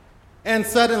And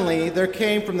suddenly there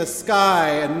came from the sky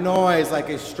a noise like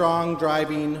a strong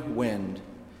driving wind.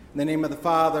 In the name of the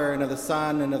Father, and of the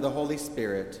Son, and of the Holy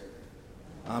Spirit.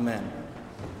 Amen.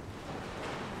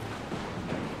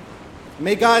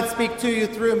 May God speak to you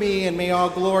through me, and may all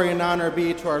glory and honor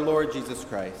be to our Lord Jesus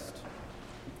Christ.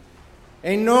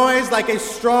 A noise like a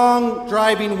strong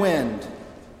driving wind.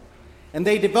 And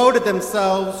they devoted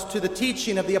themselves to the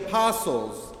teaching of the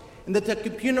apostles, and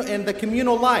the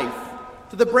communal life,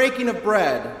 to the breaking of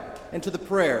bread, and to the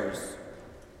prayers.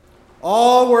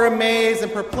 All were amazed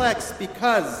and perplexed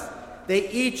because they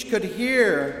each could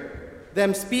hear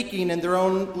them speaking in their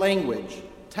own language,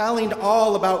 telling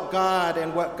all about God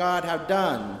and what God had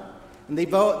done. And they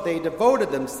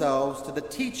devoted themselves to the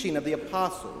teaching of the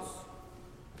apostles,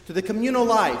 to the communal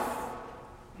life,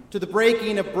 to the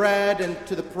breaking of bread, and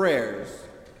to the prayers.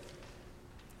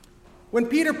 When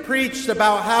Peter preached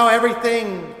about how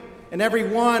everything and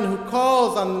everyone who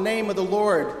calls on the name of the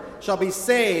Lord shall be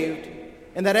saved,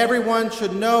 and that everyone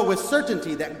should know with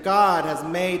certainty that God has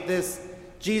made this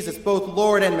Jesus both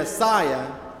Lord and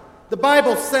Messiah, the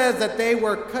Bible says that they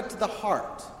were cut to the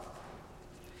heart,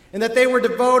 and that they were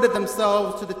devoted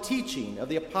themselves to the teaching of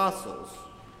the apostles,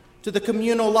 to the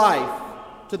communal life,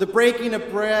 to the breaking of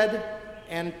bread,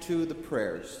 and to the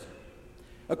prayers.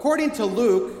 According to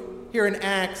Luke, here in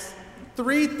Acts,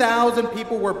 3,000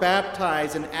 people were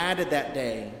baptized and added that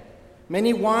day.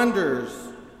 Many wonders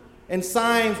and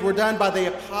signs were done by the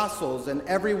apostles, and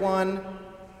everyone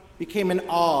became in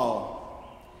awe.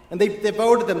 And they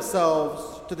devoted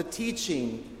themselves to the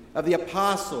teaching of the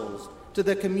apostles, to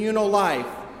the communal life,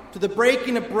 to the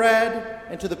breaking of bread,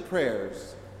 and to the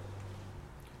prayers.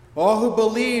 All who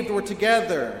believed were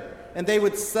together, and they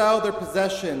would sell their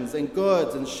possessions and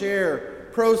goods and share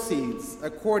proceeds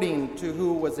according to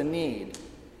who was in need.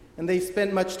 And they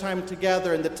spent much time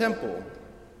together in the temple,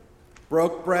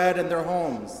 broke bread in their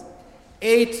homes,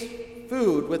 ate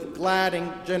food with glad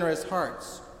and generous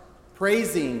hearts,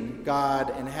 praising God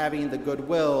and having the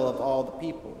goodwill of all the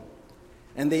people.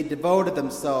 And they devoted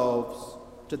themselves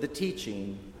to the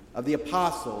teaching of the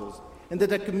apostles and to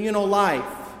the communal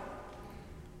life,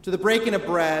 to the breaking of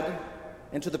bread,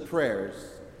 and to the prayers,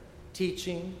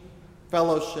 teaching,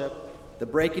 fellowship, the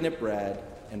breaking of bread,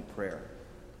 and prayer.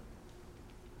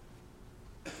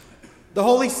 The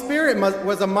Holy Spirit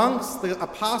was amongst the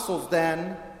apostles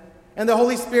then, and the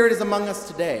Holy Spirit is among us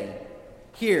today,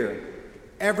 here,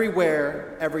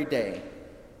 everywhere, every day.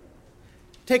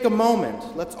 Take a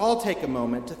moment, let's all take a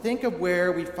moment to think of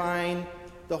where we find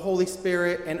the Holy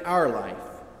Spirit in our life.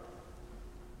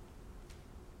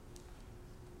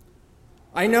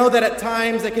 I know that at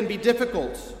times it can be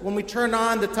difficult when we turn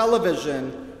on the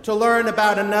television to learn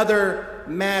about another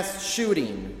mass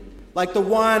shooting, like the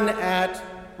one at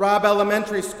Robb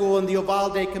Elementary School in the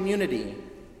Uvalde community.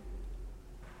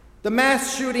 The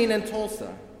mass shooting in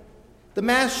Tulsa. The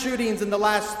mass shootings in the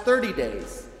last 30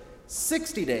 days,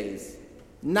 60 days,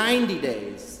 90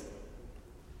 days.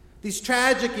 These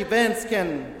tragic events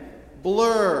can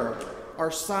blur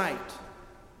our sight.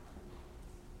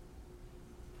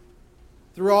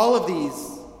 Through all of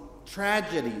these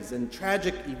tragedies and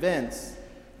tragic events,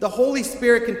 the Holy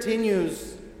Spirit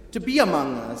continues to be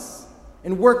among us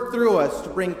and work through us to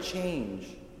bring change,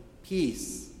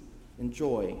 peace, and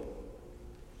joy.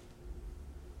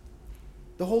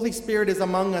 The Holy Spirit is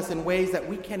among us in ways that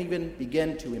we can't even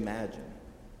begin to imagine.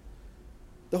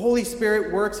 The Holy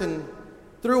Spirit works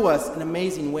through us in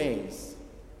amazing ways.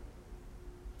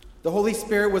 The Holy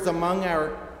Spirit was among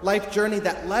our life journey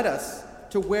that led us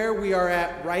to where we are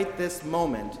at right this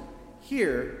moment,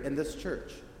 here in this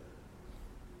church.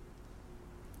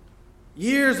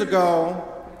 Years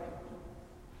ago,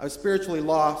 I was spiritually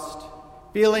lost,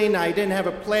 feeling I didn't have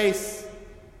a place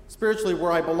spiritually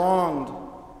where I belonged,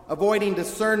 avoiding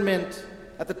discernment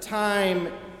at the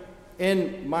time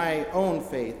in my own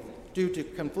faith due to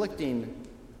conflicting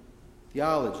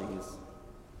theologies.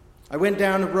 I went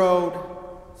down a road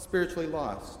spiritually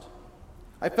lost.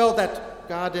 I felt that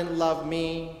God didn't love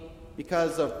me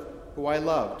because of who I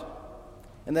loved,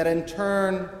 and that in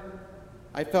turn,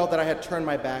 I felt that I had turned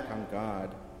my back on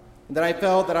God, and that I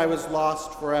felt that I was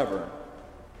lost forever.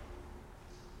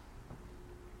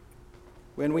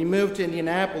 When we moved to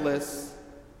Indianapolis,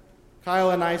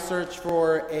 Kyle and I searched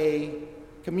for a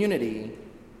community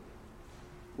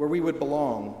where we would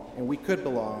belong and we could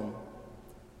belong,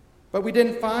 but we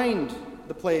didn't find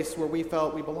the place where we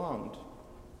felt we belonged.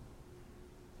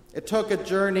 It took a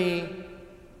journey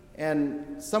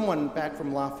and someone back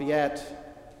from Lafayette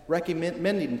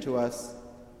recommending to us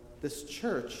this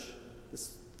church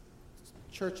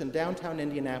in downtown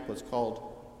Indianapolis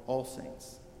called All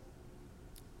Saints.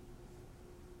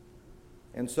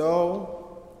 And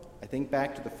so I think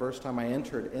back to the first time I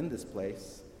entered in this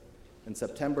place in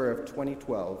September of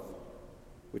 2012,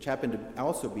 which happened to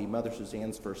also be Mother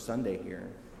Suzanne's first Sunday here.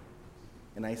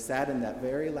 And I sat in that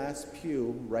very last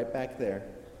pew right back there,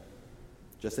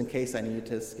 just in case I needed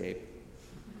to escape.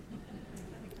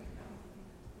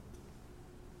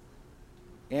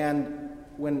 And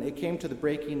when it came to the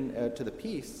breaking to the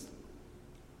peace,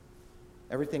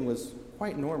 everything was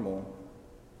quite normal.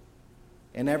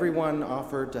 And everyone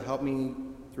offered to help me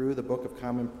through the Book of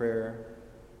Common Prayer.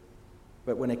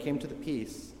 But when it came to the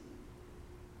peace,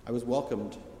 I was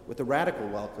welcomed with a radical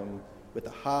welcome, with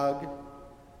a hug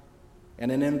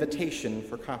and an invitation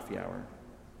for coffee hour.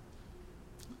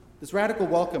 This radical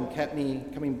welcome kept me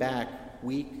coming back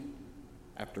week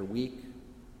after week.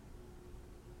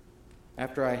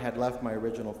 After I had left my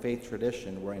original faith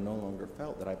tradition where I no longer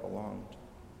felt that I belonged,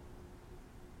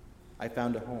 I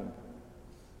found a home.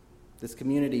 This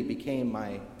community became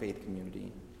my faith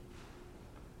community.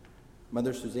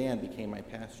 Mother Suzanne became my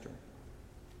pastor.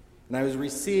 And I was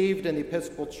received in the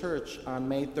Episcopal Church on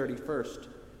May 31st,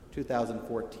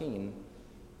 2014.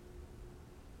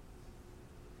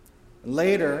 And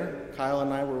later, Kyle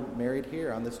and I were married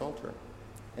here on this altar,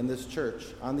 in this church,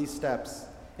 on these steps,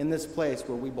 in this place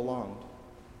where we belonged,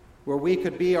 where we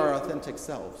could be our authentic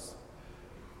selves.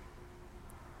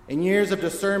 In years of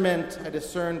discernment, I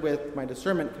discerned with my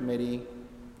discernment committee,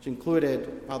 which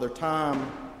included Father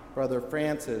Tom, Brother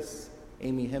Francis,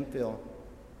 Amy Hemphill,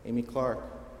 Amy Clark.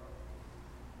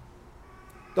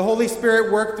 The Holy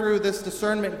Spirit worked through this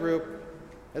discernment group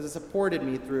as it supported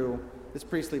me through this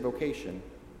priestly vocation.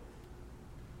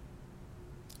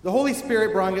 The Holy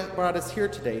Spirit brought us here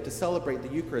today to celebrate the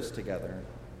Eucharist together.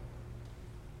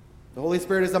 The Holy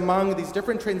Spirit is among these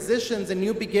different transitions and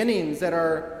new beginnings that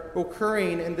are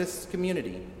occurring in this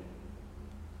community.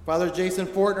 Father Jason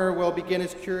Fortner will begin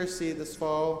his curacy this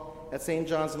fall at St.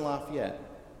 John's in Lafayette.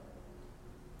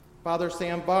 Father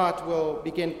Sam Bott will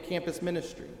begin campus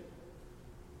ministry.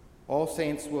 All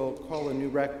Saints will call a new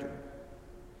rector.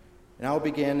 And I'll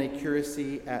begin a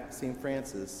curacy at St.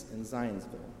 Francis in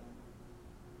Zionsville.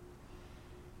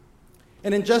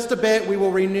 And in just a bit, we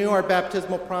will renew our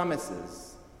baptismal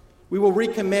promises. We will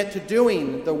recommit to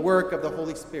doing the work of the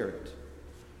Holy Spirit.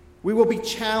 We will be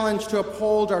challenged to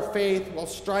uphold our faith while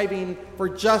striving for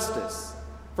justice,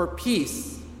 for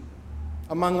peace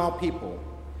among all people.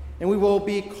 And we will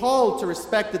be called to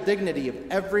respect the dignity of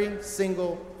every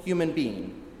single human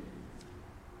being.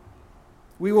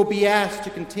 We will be asked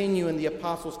to continue in the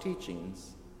apostles'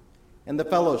 teachings, and the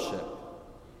fellowship,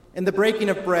 and the breaking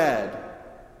of bread,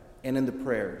 and in the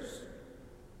prayers.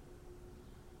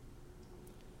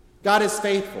 God is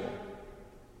faithful.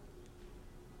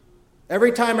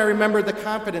 Every time I remember the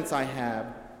confidence I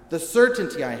have, the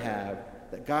certainty I have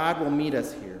that God will meet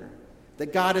us here,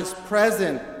 that God is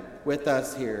present with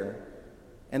us here,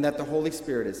 and that the Holy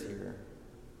Spirit is here.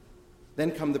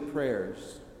 Then come the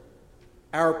prayers,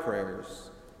 our prayers,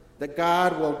 that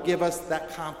God will give us that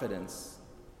confidence,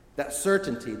 that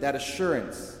certainty, that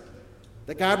assurance,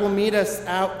 that God will meet us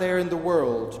out there in the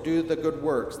world to do the good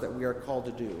works that we are called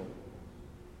to do.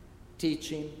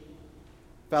 Teaching,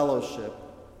 fellowship,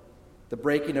 the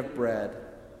breaking of bread,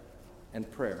 and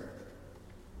prayer.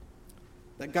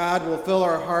 That God will fill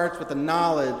our hearts with the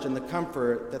knowledge and the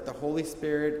comfort that the Holy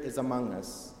Spirit is among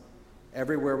us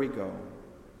everywhere we go.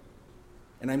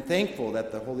 And I'm thankful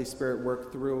that the Holy Spirit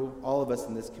worked through all of us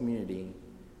in this community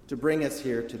to bring us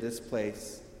here to this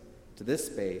place, to this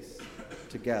space,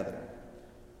 together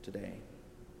today.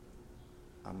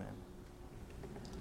 Amen.